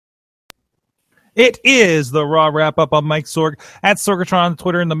It is the Raw Wrap-Up on Mike Sorg at Sorgatron on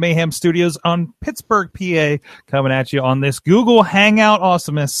Twitter in the Mayhem Studios on Pittsburgh, PA, coming at you on this Google Hangout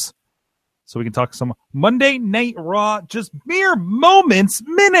awesomeness. So we can talk some Monday Night Raw, just mere moments.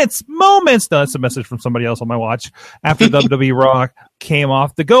 No, that's a message from somebody else on my watch. After WWE Raw came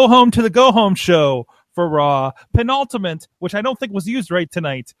off, the Go Home to the Go Home show for Raw. Penultimate, which I don't think was used right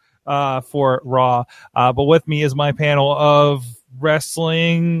tonight for Raw. But with me is my panel of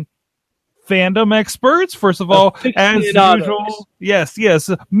wrestling fandom experts. First of all, as usual, yes,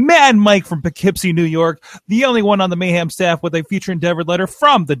 Mad Mike from Poughkeepsie, New York, the only one on the Mayhem staff with a future endeavor letter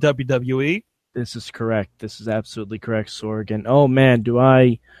from the WWE. This is correct. This is absolutely correct, Sorg. And oh man, do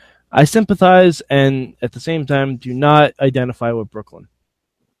I sympathize and at the same time do not identify with Brooklyn.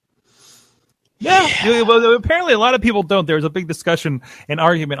 Yeah, well, apparently a lot of people don't. There's a big discussion and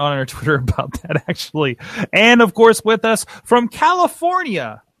argument on our Twitter about that, actually. And of course, with us from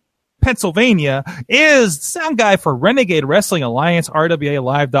California, Pennsylvania, is sound guy for Renegade Wrestling Alliance,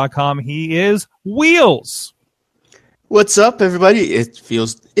 RWALive.com. He is Wheels. What's up, everybody? It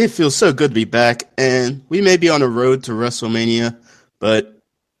feels so good to be back, and we may be on a road to WrestleMania, but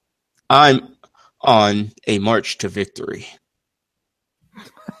I'm on a march to victory.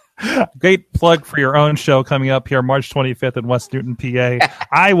 Great plug for your own show coming up here March 25th in West Newton, PA.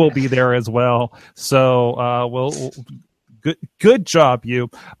 I will be there as well. So we'll good job, you.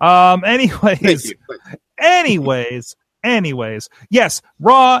 Anyways, yes,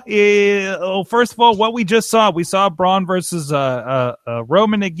 Raw is, first of all, what we just saw, we saw Braun versus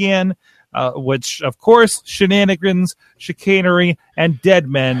Roman again, which, of course, shenanigans, chicanery, and dead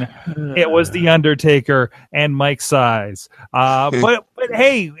men. It was The Undertaker and Mike Size. But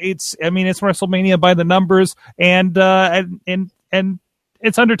hey, it's WrestleMania by the numbers, and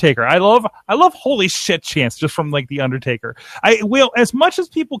it's Undertaker. I love holy shit chants just from like The Undertaker. As much as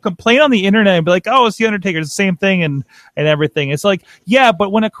people complain on the internet and be like, oh, it's The Undertaker, it's the same thing and everything. It's like, yeah,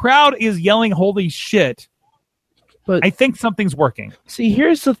 but when a crowd is yelling holy shit, but I think something's working. See,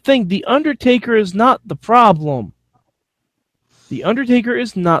 here's the thing. The Undertaker is not the problem. The Undertaker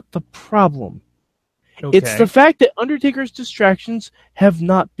is not the problem. Okay. It's the fact that Undertaker's distractions have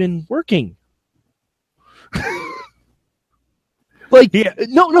not been working. Like, yeah.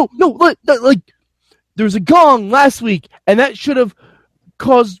 No. Like, there was a gong last week, and that should have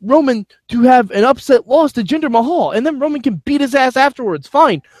caused Roman to have an upset loss to Jinder Mahal, and then Roman can beat his ass afterwards.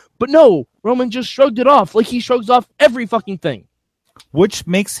 Fine. But no, Roman just shrugged it off like he shrugs off every fucking thing. Which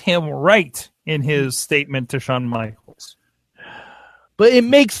makes him right in his statement to Shawn Michaels. But it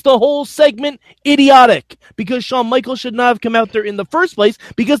makes the whole segment idiotic, because Shawn Michaels should not have come out there in the first place,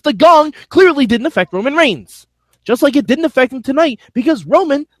 because the gong clearly didn't affect Roman Reigns. Just like it didn't affect him tonight, because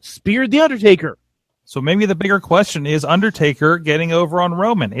Roman speared The Undertaker. So maybe the bigger question is Undertaker getting over on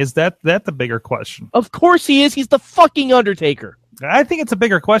Roman. Is that the bigger question? Of course he is. He's the fucking Undertaker. I think it's a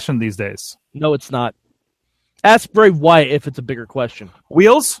bigger question these days. No, it's not. Ask Bray Wyatt if it's a bigger question.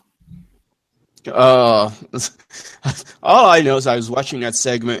 Wheels? All I know is I was watching that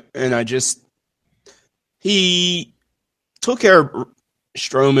segment, and he took care of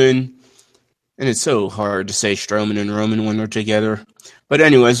Strowman. And it's so hard to say Strowman and Roman when they're together. But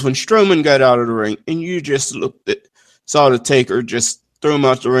anyways, when Strowman got out of the ring, and you just saw the Taker just throw him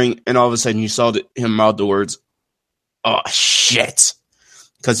out the ring, and all of a sudden you saw him mouth the words, "Oh shit,"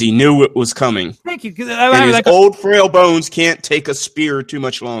 because he knew it was coming. Thank you. And his old frail bones can't take a spear too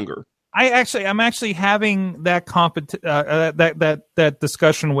much longer. I'm actually having that that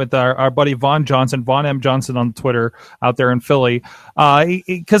discussion with our buddy Vaughn M. Johnson on Twitter out there in Philly,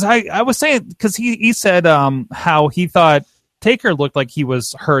 because I was saying, because he said how he thought Taker looked like he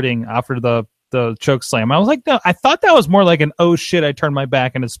was hurting after the choke slam. I was like, no, I thought that was more like an oh shit, I turned my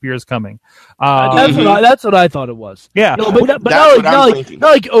back and a spear's coming. That's what I thought it was. Yeah, no, but not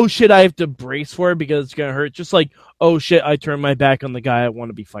like oh shit, I have to brace for it because it's gonna hurt. Just like oh shit, I turned my back on the guy I want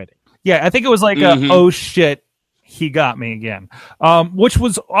to be fighting. Yeah, I think it was like oh shit, he got me again, which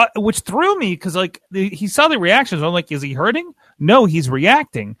threw me because like he saw the reactions. I'm like, is he hurting? No, he's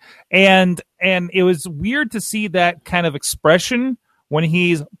reacting, and it was weird to see that kind of expression when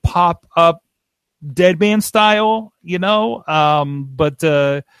he's pop up dead man style, you know. But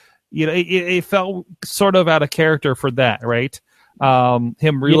it felt sort of out of character for that, right?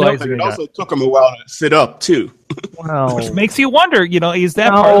 Him realizing it also took him a while to sit up too. Wow. Which makes you wonder, is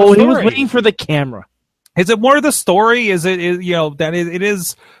that part of the story? He was waiting for the camera. Is it more of the story? Is it that it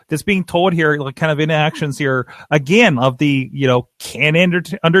is this being told here, like kind of in actions here again of the can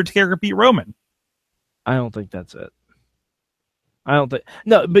Undertaker beat Roman? I don't think that's it. I don't think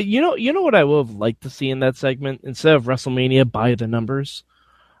no, but you know what I would have liked to see in that segment instead of WrestleMania by the numbers.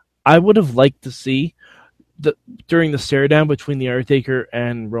 I would have liked to see during the stare down between the Undertaker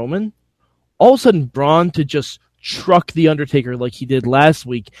and Roman, all of a sudden Braun to just truck the Undertaker like he did last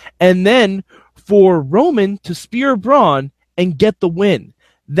week, and then for Roman to spear Braun and get the win.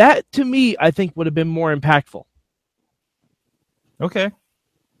 That, to me, I think would have been more impactful. Okay.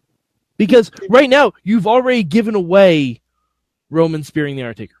 Because right now, you've already given away Roman spearing the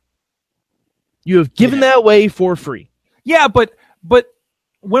Undertaker. You have given that away for free. Yeah, but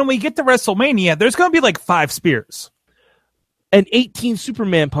when we get to WrestleMania, there's going to be like 5 spears. And 18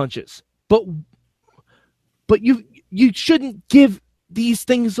 Superman punches. But you shouldn't give these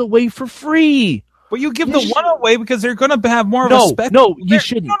things away for free. But you give the one away because they're going to have more of a spectacle. No, you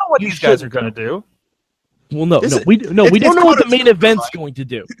shouldn't. You don't know what these guys are going to do. Well, we don't know what the main event's going to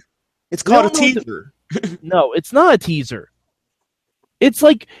do. It's called a teaser. No, it's not a teaser. It's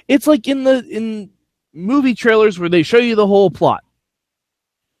like in movie trailers where they show you the whole plot.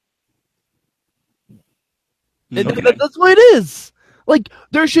 That's what it is. Like,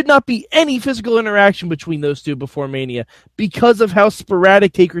 there should not be any physical interaction between those two before Mania because of how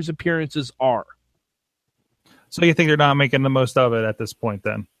sporadic Taker's appearances are. So you think they're not making the most of it at this point,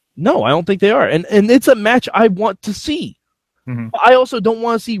 then? No, I don't think they are. And it's a match I want to see. Mm-hmm. I also don't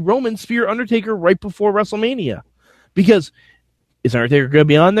want to see Roman spear Undertaker right before WrestleMania. Because is Undertaker going to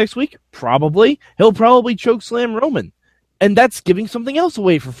be on next week? Probably. He'll probably chokeslam Roman. And that's giving something else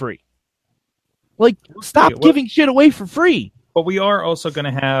away for free. Like, stop giving shit away for free. But we are also going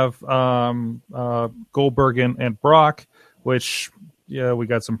to have Goldberg and Brock, which, yeah, we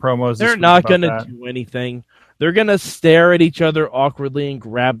got some promos. They're not going to do anything. They're going to stare at each other awkwardly and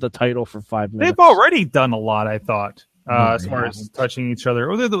grab the title for 5 minutes. They've already done a lot, I thought, as far as touching each other.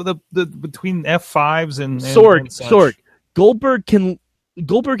 Or the between F5s and Sorg.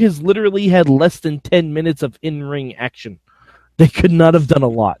 Goldberg has literally had less than 10 minutes of in-ring action. They could not have done a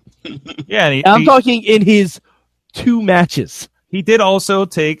lot. Yeah, I'm talking in his 2 matches. He did also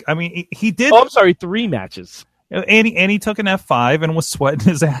take. I mean, he did. Oh, I'm sorry, 3 matches. And he took an F5 and was sweating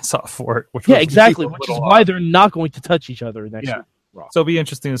his ass off for it. Which exactly. Which is why they're not going to touch each other next week. So it'll be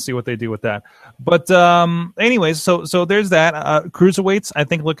interesting to see what they do with that. But anyways, so there's that. Cruiserweights, I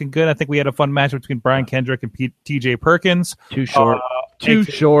think, looking good. I think we had a fun match between Brian Kendrick and TJ Perkins. Too short. Too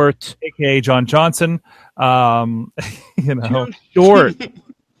short. AKA John Johnson. Too short.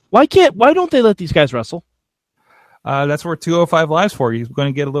 Why don't they let these guys wrestle? That's where 205 Live's for. You're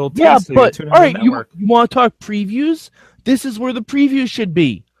going to get a little taste. Yeah, but all right, you want to talk previews? This is where the preview should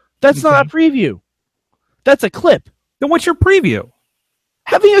be. That's not a preview. That's a clip. Then what's your preview?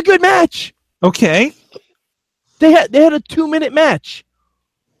 Having a good match. Okay. They had a 2-minute match.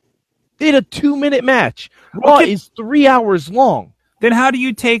 Raw is 3 hours long. Then how do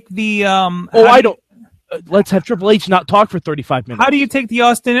you take the let's have Triple H not talk for 35 minutes. How do you take the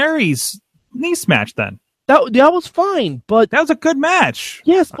Austin Aries Nice match then? That was fine, but that was a good match.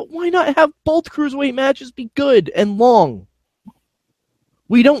 Yes, but why not have both cruiserweight matches be good and long?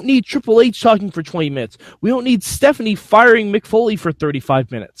 We don't need Triple H talking for 20 minutes. We don't need Stephanie firing Mick Foley for 35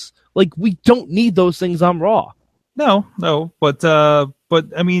 minutes. Like, we don't need those things on Raw. No, but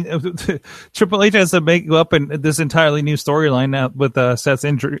I mean, Triple H has to make up in this entirely new storyline now with Seth's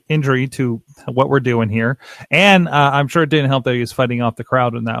injury to what we're doing here, and I'm sure it didn't help that he was fighting off the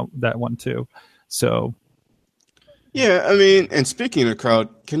crowd in that one too. So, yeah, I mean, and speaking of crowd,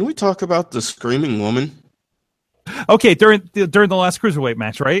 can we talk about the Screaming Woman? Okay, during the last cruiserweight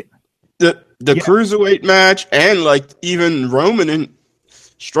match, right? The cruiserweight match, and like even Roman and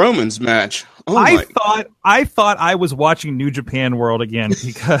Strowman's match. Oh I thought I was watching New Japan World again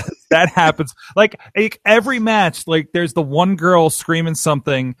because that happens. Like every match, like there's the one girl screaming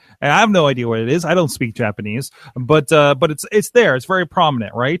something, and I have no idea what it is. I don't speak Japanese, but it's there. It's very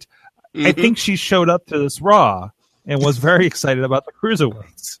prominent, right? Mm-hmm. I think she showed up to this Raw and was very excited about the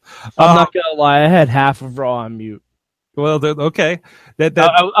cruiserweights. I'm not gonna lie, I had half of Raw on mute. Well, okay.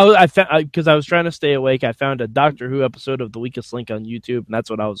 Because I was trying to stay awake. I found a Doctor Who episode of The Weakest Link on YouTube, and that's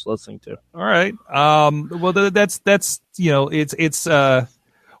what I was listening to. All right. Well, that's it's well,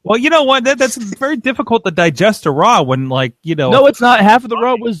 you know what? That's very difficult to digest a Raw when No, it's not. Half of the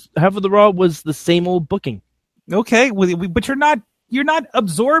Raw was the same old booking. Okay, but you're not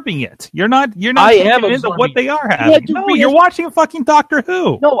absorbing it. You're not. I am into what they are having. No, you're watching fucking Doctor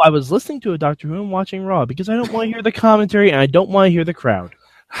Who. No, I was listening to a Doctor Who and watching Raw because I don't want to hear the commentary and I don't want to hear the crowd.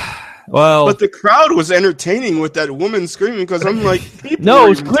 Well, but the crowd was entertaining with that woman screaming because I'm like,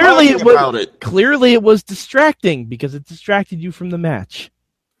 no, clearly it was distracting because it distracted you from the match.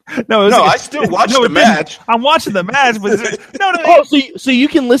 No, I still watched the match. I'm watching the match, but no. Oh, so you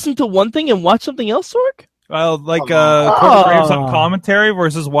can listen to one thing and watch something else, Sork? Like Come Corey Graves on commentary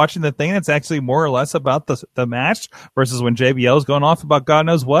versus watching the thing that's actually more or less about the match versus when JBL is going off about God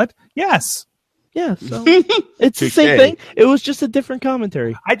knows what. Yes. Yeah, so it's the same thing. It was just a different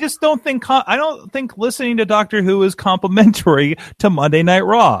commentary. I just don't think listening to Doctor Who is complimentary to Monday Night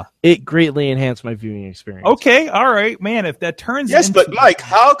Raw. It greatly enhanced my viewing experience. Okay, all right, man. If that turns but Mike,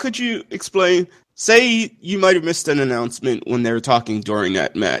 how could you explain? Say you might have missed an announcement when they were talking during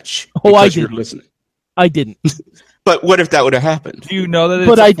that match. Oh, I didn't. You're listening. I didn't. But what if that would have happened? Do you know that?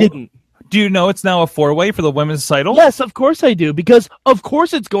 But I didn't. Do you know it's now a 4-way for the women's title? Yes, of course I do, because of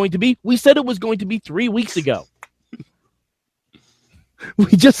course it's going to be. We said it was going to be 3 weeks ago.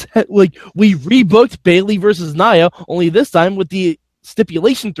 We rebooked Bayley versus Nia, only this time with the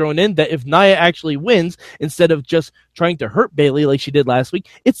stipulation thrown in that if Nia actually wins, instead of just trying to hurt Bayley like she did last week,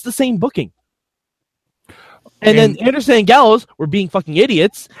 it's the same booking. And then Anderson and Gallows were being fucking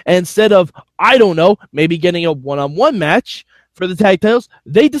idiots, and instead of, I don't know, maybe getting a one-on-one match for the tag titles,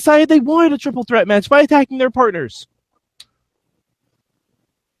 they decided they wanted a triple threat match by attacking their partners.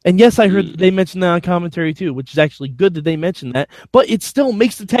 And yes, I heard they mentioned that on commentary too, which is actually good that they mentioned that, but it still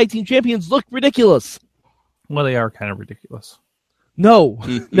makes the tag team champions look ridiculous. Well, they are kind of ridiculous. No.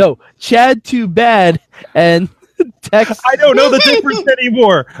 Chad Too Bad and Tex. I don't know the difference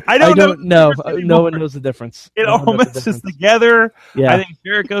anymore. I don't know. No one knows the difference. It all messes together. Yeah. I think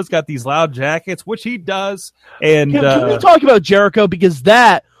Jericho's got these loud jackets, which he does. And can we talk about Jericho, because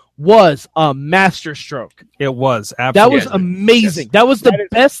that was a master stroke. It was absolutely. That was amazing. Yes. That was the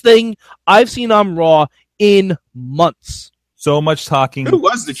best thing I've seen on Raw in months. So much talking. Who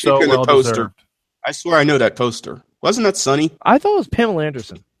was the chick in the poster? Deserved. I swear I know that poster. Wasn't that Sunny? I thought it was Pamela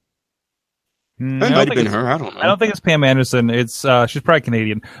Anderson. That might have been her. I don't know. I don't think it's Pam Anderson. It's she's probably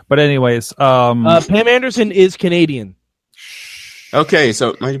Canadian. But anyways, Pam Anderson is Canadian. Okay, so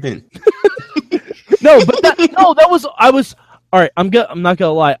it might have been. All right, I'm not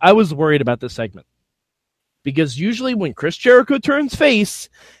gonna lie. I was worried about this segment because usually when Chris Jericho turns face,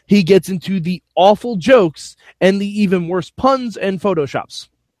 he gets into the awful jokes and the even worse puns and photoshops.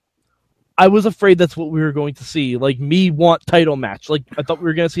 I was afraid that's what we were going to see. Like, me want title match. Like, I thought we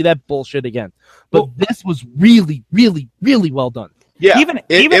were going to see that bullshit again. But this was really, really, really well done. Yeah,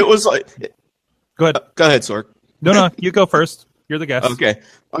 it was like... Go ahead. Go ahead, Sorg. No, you go first. You're the guest. Okay.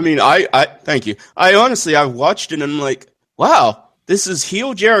 I mean, I thank you. I watched it and I'm like, wow, this is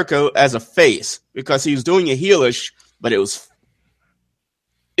heel Jericho as a face, because he was doing a heelish, but it was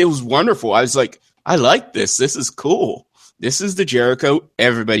wonderful. I was like, I like this. This is cool. This is the Jericho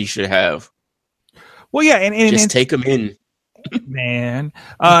everybody should have. Well, yeah, and just take him in, man.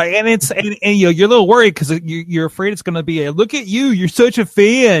 And you're a little worried because you're afraid it's going to be a look at you. You're such a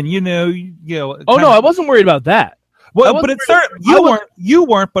fan, you know. Oh no, I wasn't worried about that. Well, but you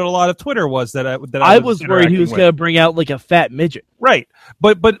weren't, but a lot of Twitter was that I was worried he was going to bring out like a fat midget. Right.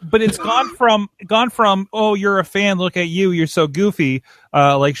 But it's gone from oh, you're a fan, look at you, you're so goofy,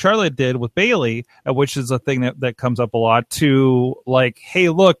 like Charlotte did with Bayley, which is a thing that comes up a lot, to like, hey,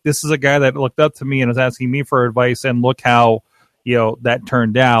 look, this is a guy that looked up to me and was asking me for advice, and look how, that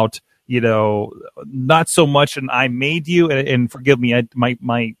turned out. Not so much an I made you, and forgive me,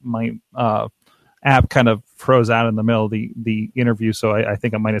 my app kind of froze out in the middle of the interview, so I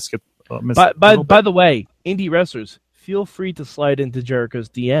think I might have skipped. By the way, indie wrestlers, feel free to slide into Jericho's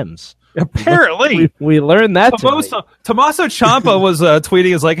DMs. Apparently, we learned that. Tommaso Ciampa was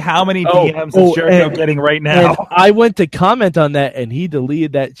tweeting, is like, how many DMs is Jericho getting right now? I went to comment on that, and he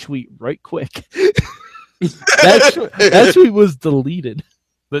deleted that tweet right quick. that tweet was deleted.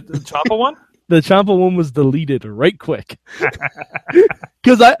 The Ciampa one? The Ciampa one was deleted right quick.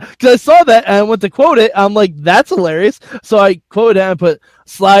 Because I saw that and I went to quote it. I'm like, that's hilarious. So I quoted it and put,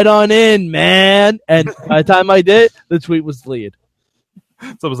 slide on in, man. And by the time I did, the tweet was deleted.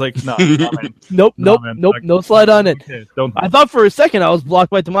 So it was like, no. Nope, like, no slide on in. Okay, I thought for a second I was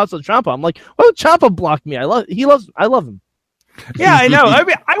blocked by Tommaso Ciampa. I'm like, well, Ciampa blocked me. I love him. Yeah, I know. I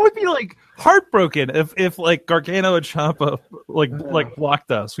mean, I would be like heartbroken if like Gargano and Ciampa like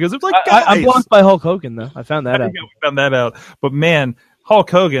blocked us, because it's like, guys, I'm blocked by Hulk Hogan though. I found that out. We found that out. But man, Hulk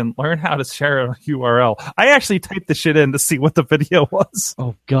Hogan, learn how to share a URL. I actually typed the shit in to see what the video was.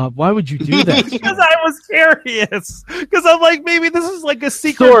 Oh God, why would you do that? Because I was curious. Because I'm like, maybe this is like a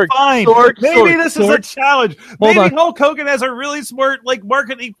secret find. Maybe this is a challenge. Maybe Hulk Hogan has a really smart like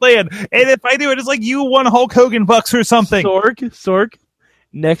marketing plan, and if I do it, it's like you won Hulk Hogan bucks or something. Sorg.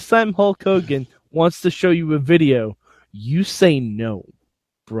 Next time Hulk Hogan wants to show you a video, you say no,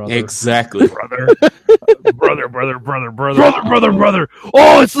 brother. Exactly, brother. brother.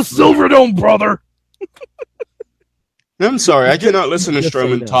 Oh, it's the Silverdome, brother. I'm sorry, I cannot listen to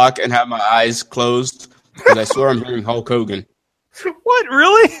Strowman talk and have my eyes closed. Because I swear I'm hearing Hulk Hogan. What,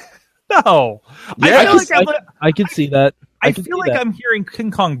 really? No. Yeah, I can see that. I feel like I'm hearing King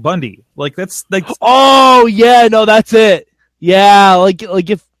Kong Bundy. Like that's like. Oh yeah, no, that's it. Yeah, like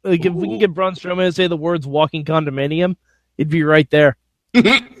if we can get Braun Strowman to say the words "walking condominium," he'd be right there.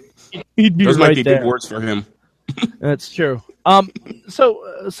 He'd be Those right might be there. good words for him. That's true.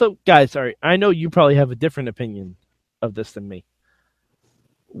 So guys, sorry, I know you probably have a different opinion of this than me.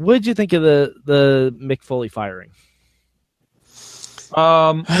 What did you think of the Mick Foley firing?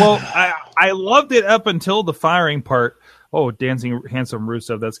 Well, I loved it up until the firing part. Oh, dancing handsome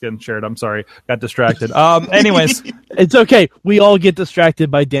Rusev, that's getting shared. I'm sorry, got distracted. Anyways, it's okay. We all get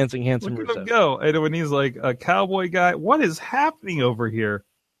distracted by dancing handsome look at him Rusev. go. And when he's like a cowboy guy, what is happening over here?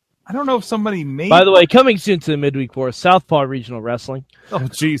 I don't know if somebody made. By the way, coming soon to the Midweek War, Southpaw Regional Wrestling. Oh,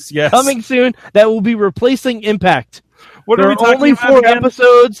 jeez, yes. Coming soon, that will be replacing Impact. What there are we talking only about 4 again?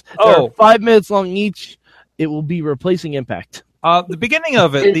 episodes. They're Oh. 5 minutes long each. It will be replacing Impact. The beginning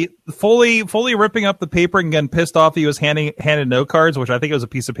of it, the Foley ripping up the paper and getting pissed off. He was handed note cards, which I think it was a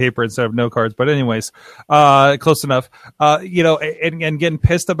piece of paper instead of note cards. But anyways, close enough. And getting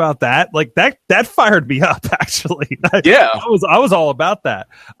pissed about that, like that fired me up actually. Yeah. I was all about that.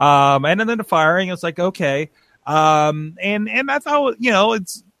 And then the firing, it was like okay. And I thought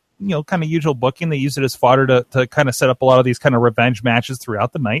it's kind of usual booking. They use it as fodder to kind of set up a lot of these kind of revenge matches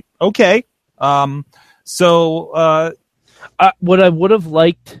throughout the night. Okay. What I would have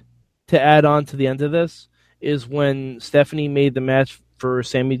liked to add on to the end of this is when Stephanie made the match for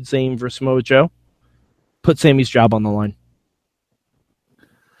Sami Zayn versus Samoa Joe, put Sammy's job on the line.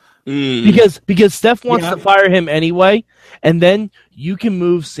 Because Steph wants to fire him anyway, and then you can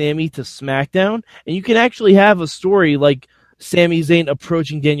move Sami to SmackDown, and you can actually have a story like Sami Zayn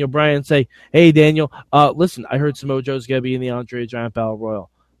approaching Daniel Bryan and say, "Hey Daniel, listen, I heard Samoa Joe's gonna be in the Andre Giant Battle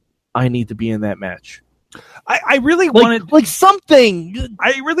Royal. I need to be in that match." I really wanted like something.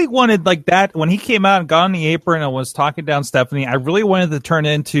 I really wanted like that when he came out and got on the apron and was talking down Stephanie. I really wanted to turn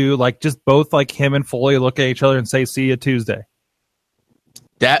into like just both like him and Foley look at each other and say, "See you Tuesday."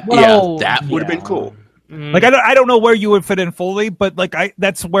 That would have been cool. Like I don't know where you would fit in Foley, but like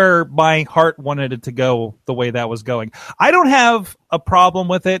that's where my heart wanted it to go the way that was going. I don't have a problem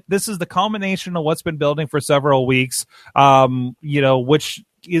with it. This is the culmination of what's been building for several weeks. Which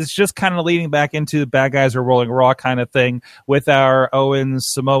is just kind of leading back into the bad guys are rolling raw kind of thing with our Owens,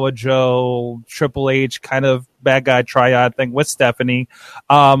 Samoa Joe, Triple H kind of bad guy triad thing with Stephanie,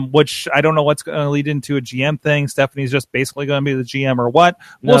 which I don't know what's going to lead into a GM thing. Stephanie's just basically going to be the GM or what.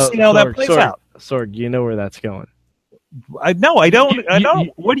 We'll see how that plays out. Sorg, you know where that's going. I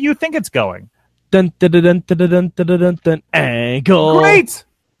don't. What do you think it's going? Dun, dun, dun, dun, dun, dun, dun, dun, dun, angle.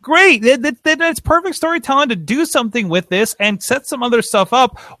 Great. It's perfect storytelling to do something with this and set some other stuff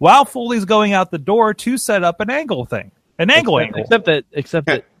up while Foley's going out the door to set up an angle thing. Angle. Except that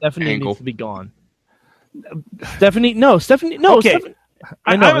Stephanie needs to be gone. Stephanie. Okay. Stephanie,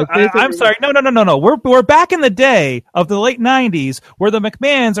 I'm sorry. No. We're back in the day of the late 90s where the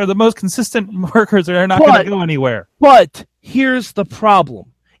McMahons are the most consistent workers that are not going to go anywhere. But here's the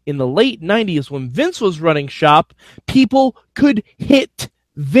problem. In the late 90s, when Vince was running shop, people could hit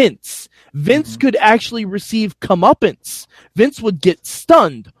Vince. Vince could actually receive comeuppance. Vince would get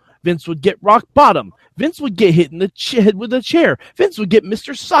stunned. Vince would get rock bottom. Vince would get hit in the head with a chair. Vince would get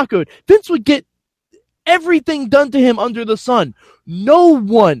Mr. Sacco. Vince would get everything done to him under the sun. No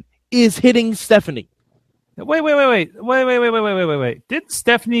one is hitting Stephanie. Wait. Didn't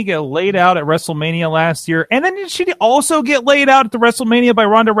Stephanie get laid out at WrestleMania last year? And then did she also get laid out at the WrestleMania by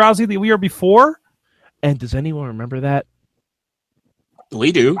Ronda Rousey the year before? And does anyone remember that?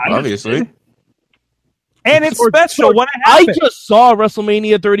 We do, obviously. And it's special when it happened. I just saw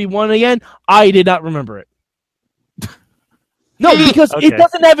WrestleMania 31 again. I did not remember it. No, because it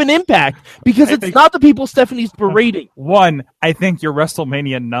doesn't have an impact. Because it's not the people Stephanie's berating. One, I think you're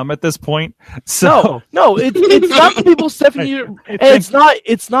WrestleMania numb at this point. So No, it's not the people Stephanie. And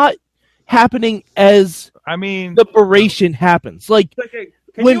it's not happening as the beration happens. Like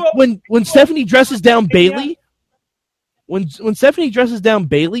when Stephanie dresses down Bayley. When Stephanie dresses down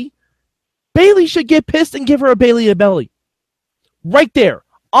Bayley should get pissed and give her a Bayley a belly. Right there,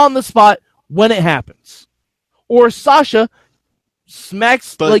 on the spot, when it happens. Or Sasha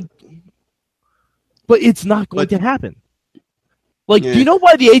smacks, but it's not going to happen. Do you know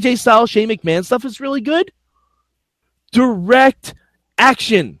why the AJ Styles, Shane McMahon stuff is really good? Direct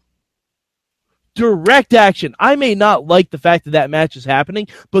action. Direct action. I may not like the fact that match is happening,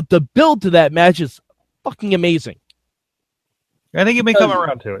 but the build to that match is fucking amazing. I think it may come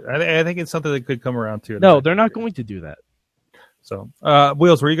around to it. I think it's something that could come around to it. No, they're not going to do that. So,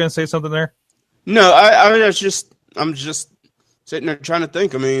 Wheels, were you going to say something there? No, I'm just sitting there trying to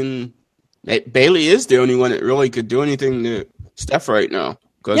think. I mean, Bailey is the only one that really could do anything to Steph right now.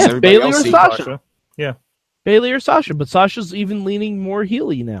 Yeah, Bailey or Sasha. Sasha. Yeah. Bailey or Sasha, but Sasha's even leaning more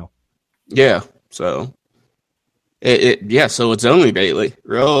heely now. Yeah, so so it's only Bailey,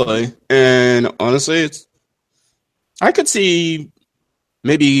 really. And honestly, I could see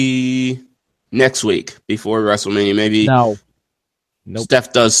maybe next week before WrestleMania, maybe Nope.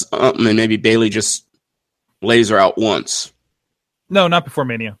 Steph does something and maybe Bailey just lays her out once. No, not before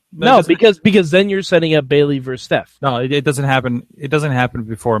Mania. No, because then you're setting up Bailey versus Steph. No, it doesn't happen. It doesn't happen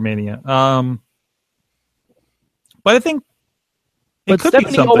before Mania. But I think it could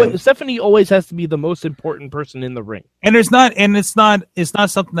be something. Stephanie always has to be the most important person in the ring. And it's not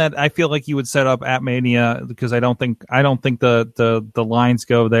something that I feel like you would set up at Mania, because I don't think the lines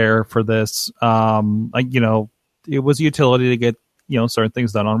go there for this. It was a utility to get certain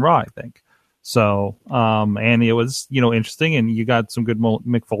things done on Raw, I think. So and it was interesting, and you got some good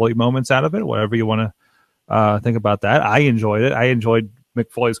Mick Foley moments out of it. Whatever you want to think about that, I enjoyed it. I enjoyed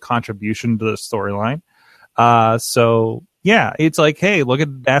Mick Foley's contribution to the storyline. So yeah, it's like, hey, look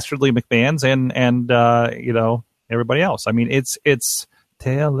at Dastardly McMahon's and everybody else. I mean, it's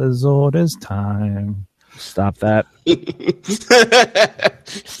Taylor's orders time. Stop that.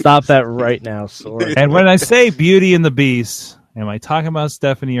 Stop that right now, Sorg. And when I say Beauty and the Beast, am I talking about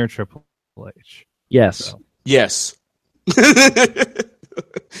Stephanie or Triple H? Yes. So. Yes.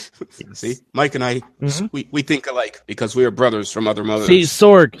 See, Mike and I, we think alike because we are brothers from other mothers. See,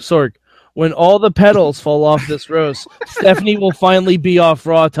 Sorg, when all the petals fall off this rose, Stephanie will finally be off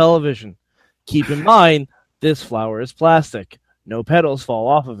Raw television. Keep in mind, this flower is plastic. No petals fall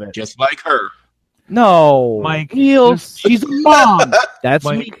off of it. Just like her. No, Mike, she's a mom. That's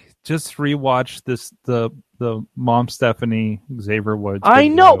Mike, me. Just rewatch the mom Stephanie Xavier Woods. I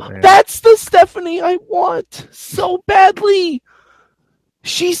know. That's the Stephanie I want so badly.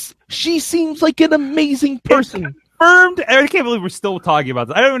 She seems like an amazing person. Confirmed. I can't believe we're still talking about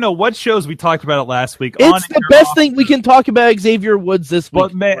this. I don't even know what shows we talked about it last week. It's the best thing we can talk about Xavier Woods this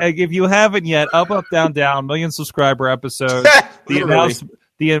week. But if you haven't yet, up, down, down, million subscriber episode. The announcement.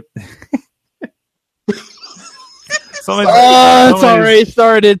 Sorry,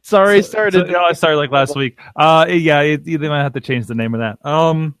 started. No, I started like last week. They might have to change the name of that.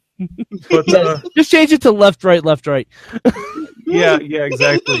 But just change it to left, right. yeah,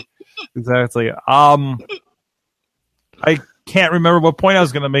 exactly. I can't remember what point I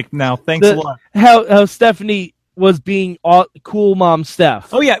was going to make now. Thanks a lot. How Stephanie was being cool mom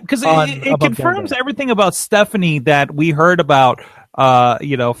Steph. Oh yeah, because it confirms everything about Stephanie that we heard about.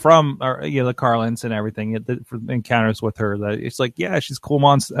 From the Carlins and everything, from encounters with her, that it's like, yeah, she's cool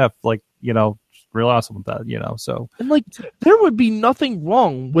mom Steph, like, real awesome with that, so. And like, there would be nothing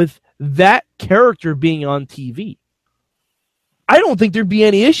wrong with that character being on TV. I don't think there'd be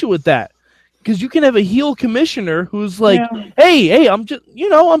any issue with that. Because you can have a heel commissioner who's like, hey, I'm just,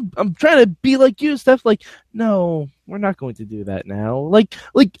 I'm trying to be like you, Steph. Like, no, we're not going to do that now. Like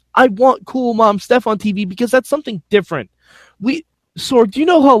I want cool mom Steph on TV because that's something different. Sorg, do you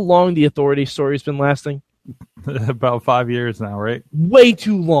know how long the Authority story's been lasting? About 5 years now, right? Way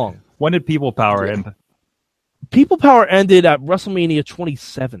too long. When did People Power end? People Power ended at WrestleMania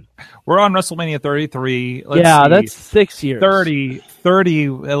 27. We're on WrestleMania 33. That's 6 years. 30,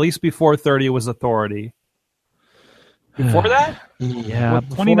 at least before 30 was Authority. Before that? Yeah.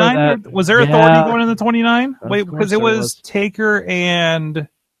 29? Was there Authority going into 29? Wait, because it was Taker and...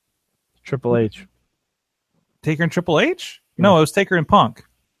 Triple H. Taker and Triple H? No, it was Taker and Punk.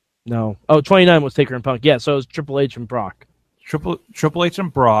 No. Oh, 29 was Taker and Punk. Yeah, so it was Triple H and Brock. Triple H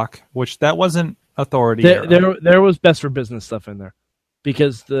and Brock, which that wasn't Authority. There was Best for Business stuff in there.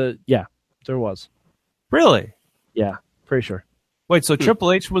 Because there was. Really? Yeah, pretty sure. Wait, so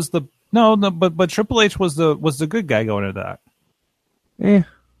Triple H was the but Triple H was the good guy going into that.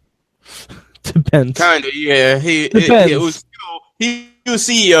 Depends. Kind of, yeah. He was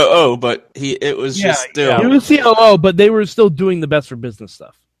COO, but it was just still. He was COO, but they were still doing the Best for Business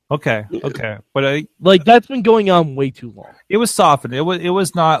stuff. Okay, but that's been going on way too long. It was softened. It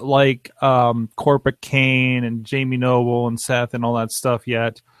was not like Corporate Kane and Jamie Noble and Seth and all that stuff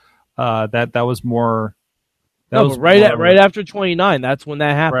yet. That was more. Right after 29. That's when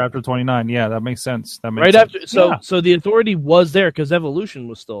that happened. Right after 29. Yeah, that makes sense. So the Authority was there because Evolution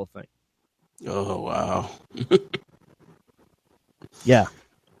was still a thing. Oh wow. Yeah.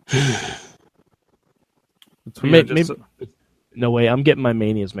 Maybe. No way, I'm getting my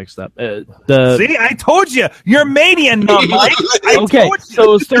manias mixed up. See, I told you, you're mania, not Mike. Okay,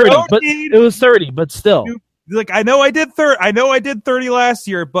 so it was 30, but still. Like I know I did 30 last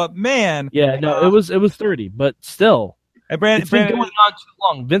year, but man, Yeah, no, it was 30, but still, Brandon, it's been going on too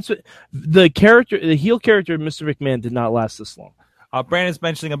long. The heel character of Mr. McMahon did not last this long. Brandon's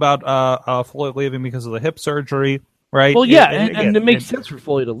mentioning about Floyd leaving because of the hip surgery, right? Well, yeah, and it makes sense for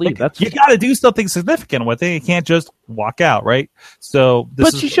Floyd to leave. You got to do something significant with it. You can't just walk out, right? So,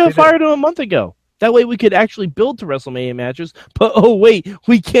 but you should have fired him a month ago. That way we could actually build to WrestleMania matches. But oh wait,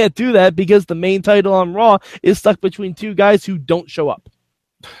 we can't do that because the main title on Raw is stuck between two guys who don't show up.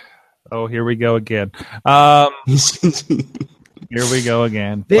 Oh, here we go again. Here we go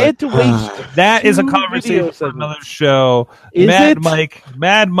again. They had to wait. That is a conversation for another show. Mad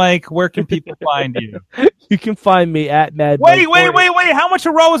Mike, where can people find you? You can find me at Mad Mike. Wait. How much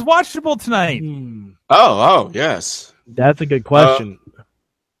of Raw was watchable tonight? Oh, yes. That's a good question.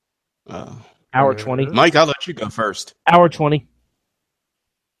 Hour 20. Mike, I'll let you go first. Hour 20.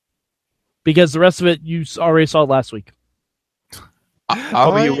 Because the rest of it you already saw last week.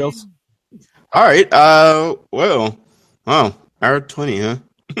 Over you, Wills. All right. Hour 20, huh?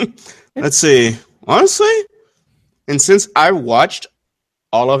 Let's see. Honestly, and since I watched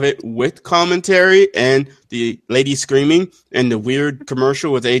all of it with commentary and the lady screaming and the weird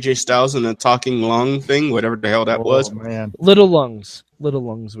commercial with AJ Styles and the talking lung thing, whatever the hell that was. Man. Little lungs,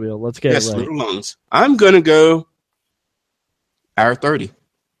 Will. Let's get it right. Little lungs. I'm going to go hour 30.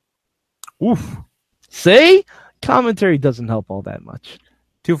 Oof. See? Commentary doesn't help all that much.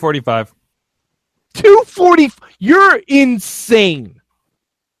 2:45. 2:40. You're insane.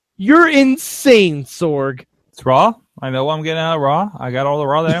 You're insane, Sorg. It's Raw. I know I'm getting out of Raw. I got all the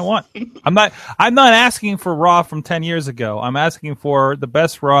Raw that I want. I'm not asking for Raw from 10 years ago. I'm asking for the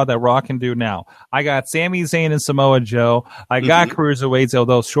best Raw that Raw can do now. I got Sami Zayn and Samoa Joe. I got cruiserweights,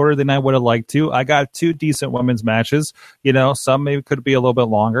 although shorter than I would have liked to. I got 2 decent women's matches. Some maybe could be a little bit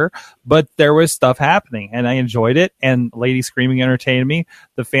longer, but there was stuff happening, and I enjoyed it. And Lady Screaming entertained me.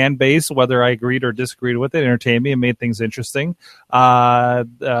 The fan base, whether I agreed or disagreed with it, entertained me and made things interesting.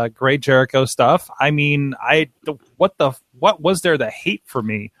 Great Jericho stuff. I mean, what was there to hate for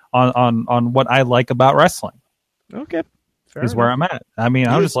me on what I like about wrestling? Okay. Is where I'm at. I mean,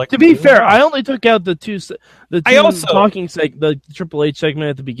 I'm just like, to be fair, I only took out the two talking the Triple H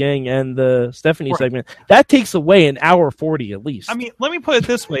segment at the beginning and the Stephanie segment. That takes away an hour 40 at least. I mean, let me put it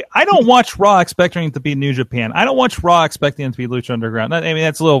this way: I don't watch Raw expecting it to be New Japan. I don't watch Raw expecting it to be Lucha Underground. I mean,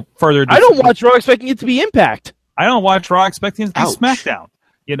 that's a little further. I don't watch Raw expecting it to be Impact. I don't watch Raw expecting it to be SmackDown.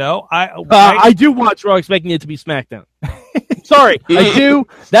 I do watch Raw expecting it to be SmackDown. Sorry, I do.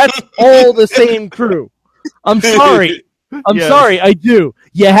 That's all the same crew. I'm sorry. Sorry, I do.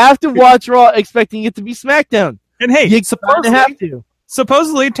 You have to watch Raw expecting it to be SmackDown. And hey, you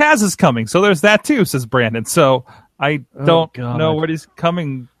supposedly Taz is coming, so there's that too, says Brandon. So I don't know what he's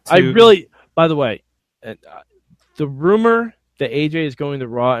coming to. By the way, the rumor that AJ is going to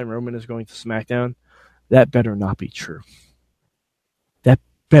Raw and Roman is going to SmackDown, that better not be true. That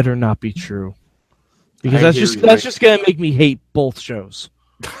better not be true. Because that's just going to make me hate both shows.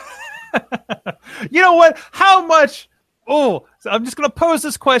 You know what? How much... Oh, so I'm just going to pose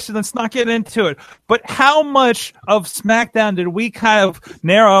this question. Let's not get into it. But how much of SmackDown did we kind of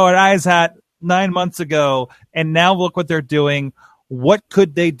narrow our eyes at 9 months ago, and now look what they're doing? What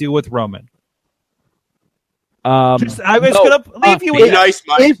could they do with Roman? I was going to leave you with nice,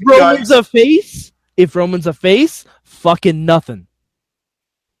 Mike. If Roman's a face, fucking nothing.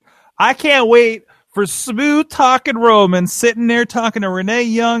 I can't wait for smooth talking Roman sitting there talking to Renee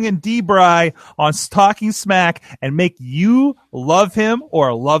Young and D-Bry on Talking Smack and make you love him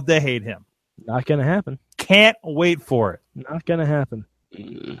or love to hate him. Not going to happen. Can't wait for it. Not going to happen.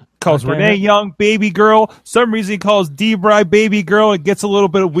 Calls Renee Young baby girl. Some reason he calls D-Bry baby girl. It gets a little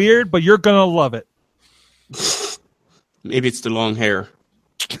bit weird, but you're going to love it. Maybe it's the long hair.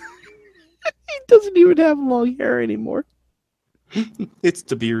 He doesn't even have long hair anymore. It's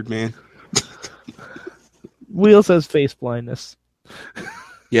the beard, man. Wheels has face blindness.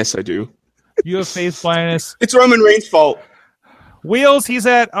 Yes, I do. You have face blindness. It's Roman Reigns' fault. Wheels, he's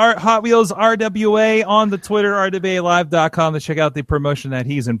at Hot Wheels RWA on the Twitter, rwalive.com to check out the promotion that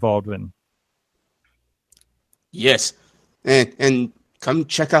he's involved in. Yes. And come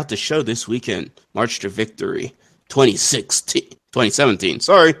check out the show this weekend, March to Victory 2017.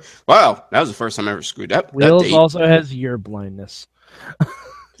 Sorry. Wow, that was the first time I ever screwed up. Wheels also has ear blindness.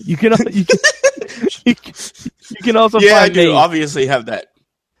 You can also yeah, find I do me. Obviously have that.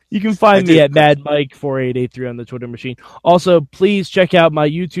 You can find me at MadMike4883 on the Twitter machine. Also, please check out my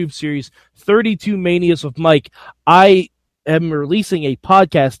YouTube series, 32 Manias with Mike. I am releasing a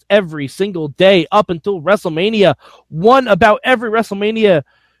podcast every single day up until WrestleMania. One about every WrestleMania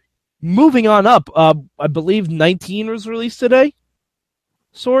moving on up, I believe 19 was released today.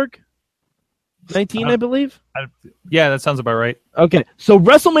 Sorg? 19, I believe? Yeah, that sounds about right. Okay, so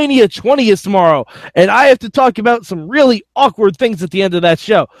WrestleMania 20 is tomorrow, and I have to talk about some really awkward things at the end of that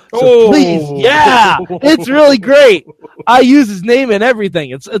show. So please, yeah, it's really great. I use his name and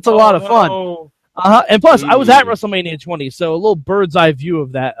everything. It's a lot of fun. And plus, I was at WrestleMania 20, so a little bird's eye view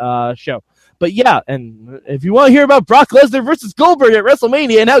of that show. But yeah, and if you want to hear about Brock Lesnar versus Goldberg at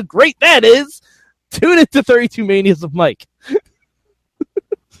WrestleMania and how great that is, tune into 32 Manias of Mike.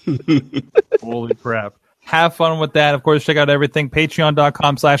 Holy crap. Have fun with that. Of course, check out everything.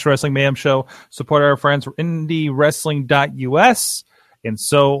 Patreon.com/Wrestling Mayhem Show. Support our friends from IndieWrestling.us and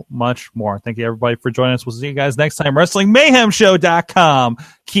so much more. Thank you, everybody, for joining us. We'll see you guys next time. WrestlingMayhemShow.com.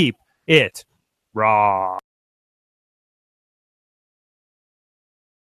 Keep it raw.